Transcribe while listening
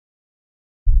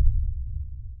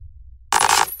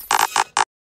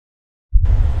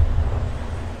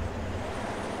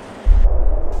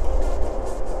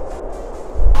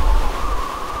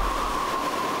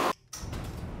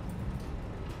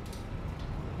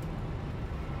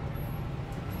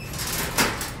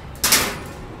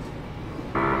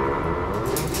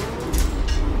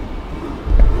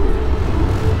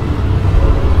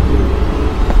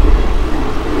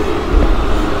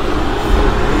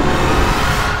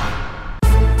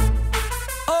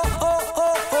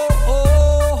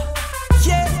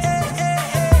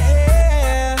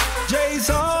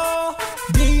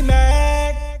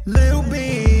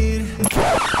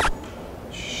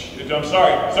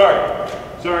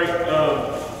Sorry,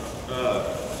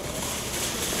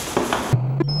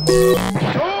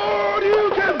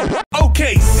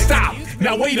 Okay, stop.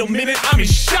 Now wait a minute, I'm in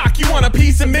shock. You want a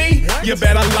piece of me? You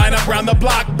better line up round the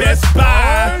block, Best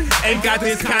Buy. Ain't got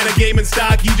this kind of game in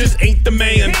stock, you just ain't the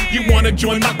man. You wanna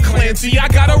join my clan? See, I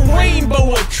got a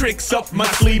rainbow of tricks up my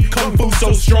sleeve. Kung Fu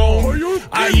so strong,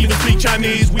 I even speak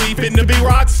Chinese. We finna be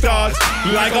rock stars,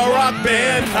 like a rock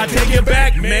band. I take it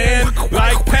back, man,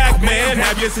 like Pac-Man.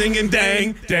 Have you singing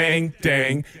dang, dang,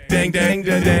 dang, dang, dang,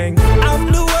 dang, dang.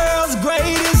 I'm the world's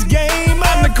greatest gamer.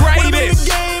 I'm the greatest.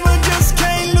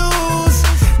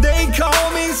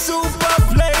 Super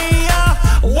player,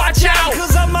 watch out,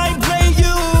 cause I might play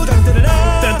you. Dun, dun,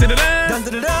 dun, dun,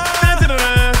 dun, dun, dun,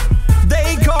 dun.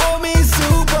 They call me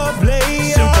super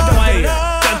player. Super player.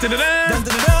 Dun, dun, dun, dun,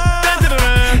 dun,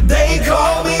 dun. They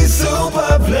call me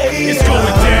super player. It's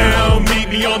going down, meet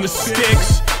me on the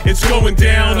sticks. It's going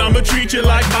down, I'ma treat you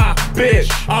like my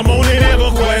bitch. I'm on an ever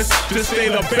quest to stay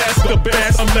the best, the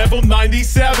best. I'm level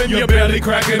 97, you're barely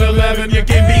cracking 11. You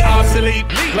can be obsolete,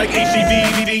 like HD,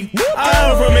 DVD.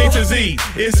 I'm from A to Z,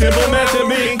 it's implemented to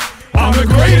me. I'm the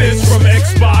greatest, from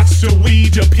Xbox to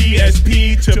Wii to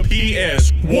PSP to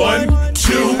PS. 1,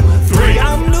 2, 3.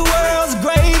 I'm the world's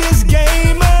greatest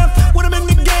gamer. When I'm in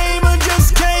the game, I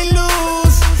just can't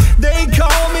lose. They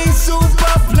call me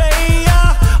super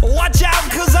player. Watch out,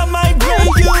 cause I might play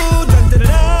you. Dun, dun,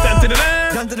 dun,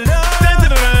 dun, dun, dun, dun,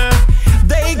 dun.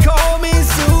 They call me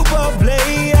super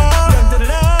player. Dun, dun, dun,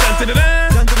 dun,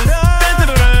 dun, dun,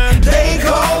 dun, dun. They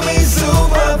call me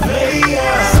super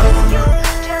player. Super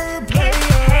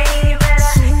player.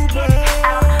 Super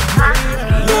player.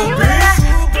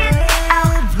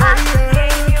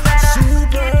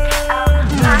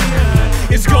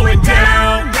 It's going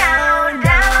down.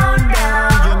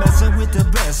 You're messing with the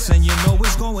best, and you know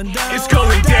it's going down. It's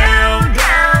going down.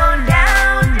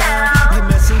 You're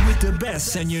messing with the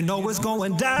best, and you know it's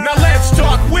going down. Now let's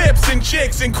talk whips and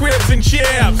chicks and cribs and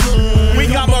chips. We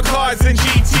got more cars than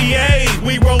GTA.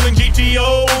 We rollin'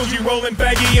 GTOs, you rollin'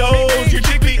 baggy-O's. Your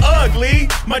chick be ugly,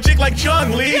 my chick like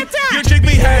Chun-Li. Your chick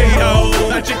be hey-ho,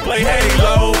 that chick play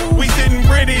Halo. We sitting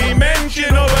pretty,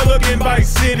 mansion overlooking Vice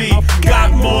City.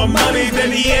 Got more money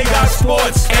than he ain't got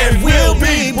sports, and we'll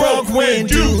be broke when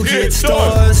dudes hit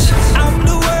stores. I'm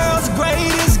the world's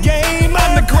greatest gamer.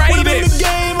 I'm the When I'm in greatest. the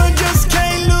game, I just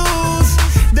can't lose.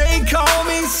 They call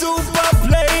me super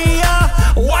player.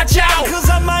 Watch out, Cause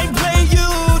I might play you.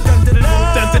 Dun, dun,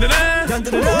 dun, dun,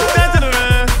 dun, dun, dun,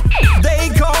 dun. They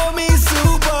call me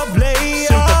super player.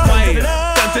 Super player.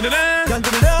 Dun, dun, dun, dun,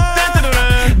 dun,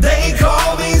 dun. They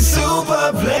call me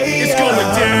super player. It's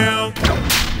going down.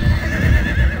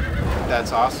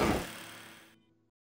 that's awesome.